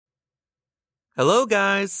Hello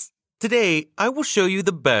guys! Today, I will show you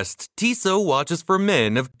the best Tissot watches for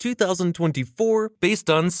men of 2024 based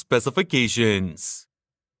on specifications.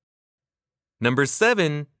 Number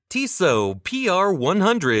 7. Tissot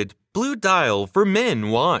PR100 Blue Dial for Men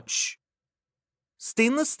Watch.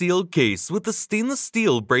 Stainless steel case with a stainless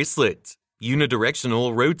steel bracelet,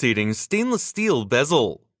 unidirectional rotating stainless steel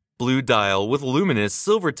bezel, blue dial with luminous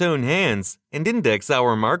silver tone hands and index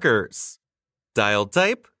hour markers. Dial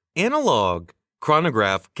type, analog.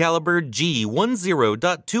 Chronograph caliber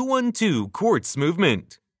G10.212 quartz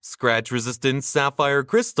movement. Scratch-resistant sapphire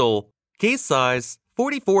crystal. Case size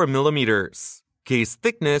 44 mm. Case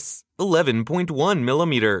thickness 11.1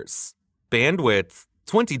 mm. Bandwidth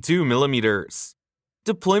 22 mm.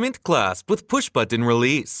 Deployment clasp with push-button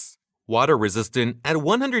release. Water-resistant at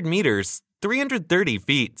 100 meters, 330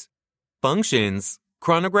 feet. Functions: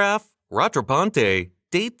 chronograph, rattrapante,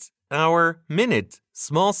 date, hour, minute,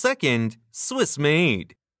 small second, Swiss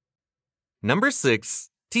made. Number 6.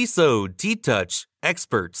 Tissot T-Touch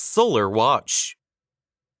Expert Solar Watch.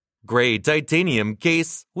 Gray titanium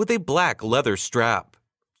case with a black leather strap.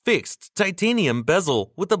 Fixed titanium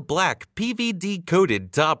bezel with a black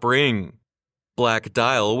PVD-coated top ring. Black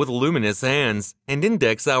dial with luminous hands and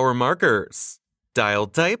index hour markers. Dial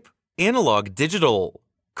type, analog digital.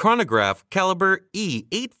 Chronograph caliber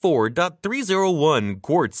E84.301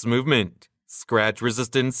 quartz movement.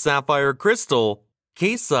 Scratch-resistant sapphire crystal.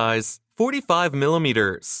 Case size 45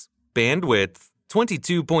 mm. Bandwidth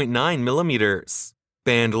 22.9 mm.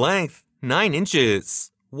 Band length 9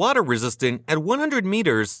 inches. Water-resistant at 100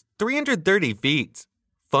 meters, 330 feet.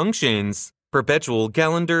 Functions: perpetual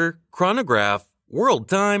calendar, chronograph, world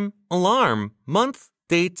time, alarm, month,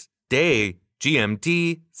 date, day,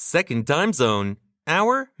 GMT, second time zone,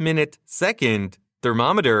 hour, minute, second,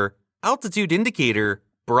 thermometer, altitude indicator,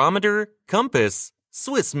 barometer, compass,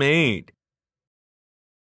 Swiss made.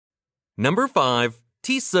 Number 5.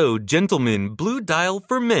 Tissot Gentleman Blue Dial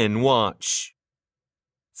for Men Watch.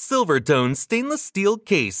 Silver tone stainless steel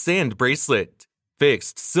case and bracelet.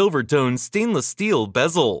 Fixed silver tone stainless steel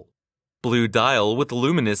bezel. Blue dial with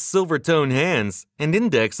luminous silver tone hands and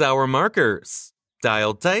index hour markers.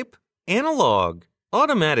 Dial type, analog.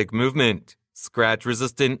 Automatic movement.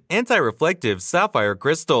 Scratch-resistant anti-reflective sapphire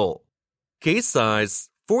crystal. Case size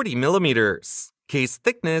 40 mm. Case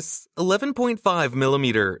thickness 11.5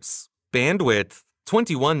 mm. Bandwidth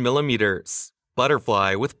 21 mm.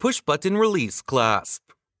 Butterfly with push-button release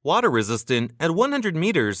clasp. Water-resistant at 100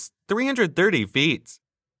 meters, 330 feet.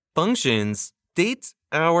 Functions: date,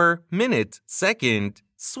 hour, minute, second,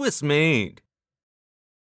 Swiss made.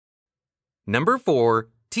 Number 4.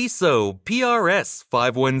 Tissot PRS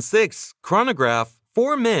 516 Chronograph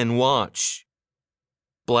for Men Watch.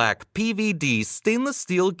 Black PVD stainless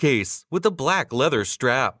steel case with a black leather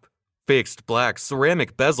strap. Fixed black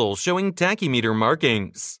ceramic bezel showing tachymeter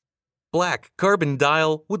markings. Black carbon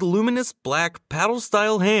dial with luminous black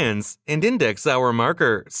paddle-style hands and index hour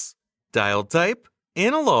markers. Dial type,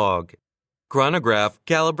 analog. Chronograph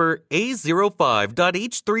caliber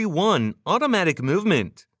A05.H31 automatic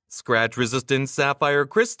movement. Scratch-resistant sapphire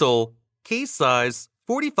crystal. Case size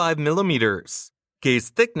 45 mm. Case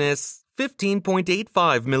thickness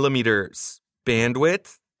 15.85 mm.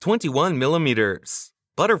 Bandwidth 21 mm.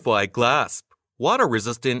 Butterfly clasp.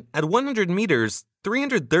 Water-resistant at 100 meters,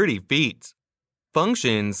 330 feet.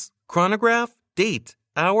 Functions: chronograph, date,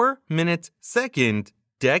 hour, minute, second,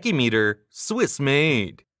 tachymeter, Swiss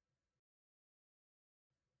made.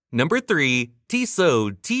 Number 3.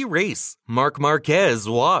 Tissot T-Race Marquez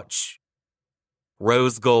watch.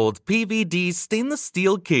 Rose gold PVD stainless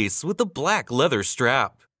steel case with a black leather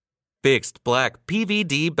strap. Fixed black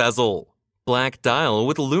PVD bezel. Black dial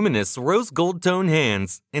with luminous rose gold tone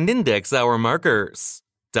hands and index hour markers.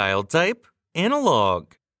 Dial type,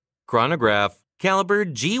 analog. Chronograph caliber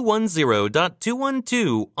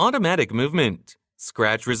G10.212 automatic movement.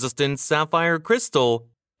 Scratch-resistant sapphire crystal.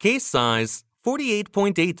 Case size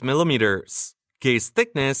 48.8 mm. Case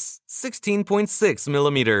thickness 16.6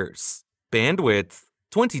 mm. Bandwidth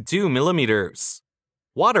 22 mm.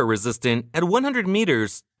 Water-resistant at 100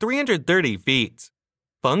 meters, 330 feet.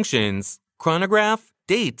 Functions: chronograph,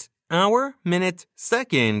 date, hour, minute,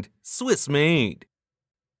 second, Swiss made.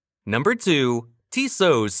 Number 2.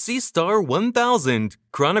 Tissot Seastar 1000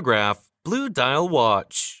 Chronograph Blue Dial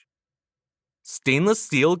Watch. Stainless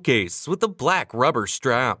steel case with a black rubber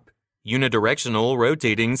strap. Unidirectional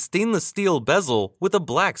rotating stainless steel bezel with a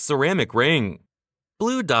black ceramic ring.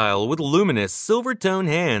 Blue dial with luminous silver tone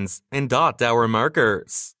hands and dot hour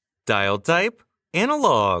markers. Dial type,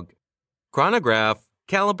 analog. Chronograph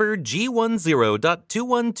caliber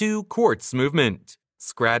G10.212 quartz movement.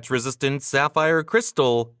 scratch-resistant sapphire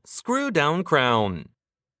crystal, screw-down crown.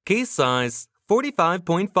 Case size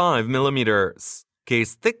 45.5 millimeters.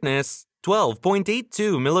 Case thickness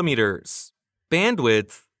 12.82 millimeters.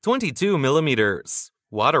 Bandwidth 22 millimeters.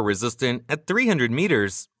 Water resistant at 300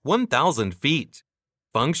 meters, 1,000 feet.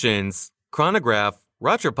 Functions: chronograph,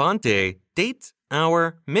 rattrapante, date,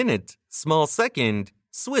 hour, minute, small second,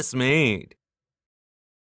 Swiss made.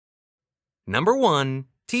 Number 1.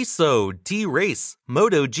 Tissot T-Race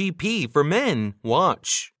MOTOGP for men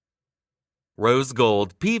watch. Rose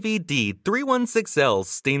gold PVD 316L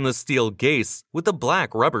stainless steel case with a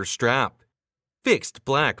black rubber strap. Fixed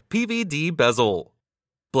black PVD bezel.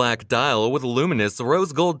 Black dial with luminous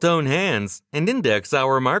rose gold tone hands and index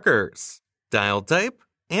hour markers. Dial type: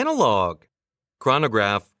 analog.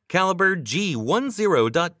 Chronograph caliber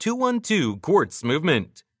G10.212 quartz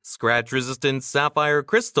movement. Scratch-resistant sapphire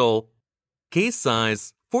crystal. Case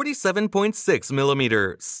size 47.6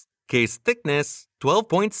 millimeters. Case thickness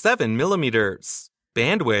 12.7 millimeters.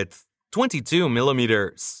 Bandwidth 22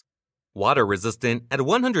 millimeters. Water resistant at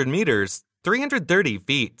 100 meters, 330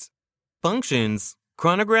 feet. Functions: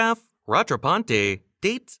 chronograph, rattrapante,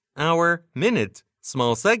 date, hour, minute,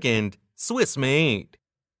 small second, Swiss made.